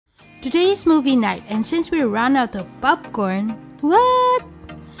Today is movie night, and since we ran out of popcorn,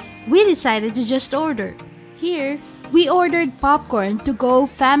 we decided to just order. Here, we ordered popcorn to go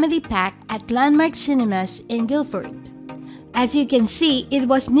family pack at Landmark Cinemas in Guilford. As you can see, it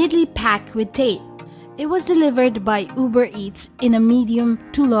was neatly packed with tape. It was delivered by Uber Eats in a medium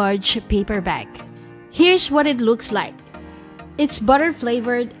to large paper bag. Here's what it looks like. It's butter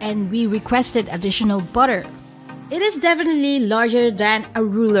flavored and we requested additional butter. It is definitely larger than a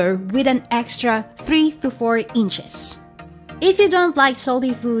ruler with an extra 3 to 4 inches. If you don't like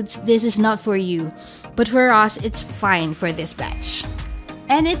salty foods, this is not for you, but for us, it's fine for this batch.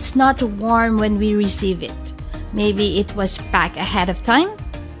 And it's not warm when we receive it. Maybe it was packed ahead of time?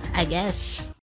 I guess.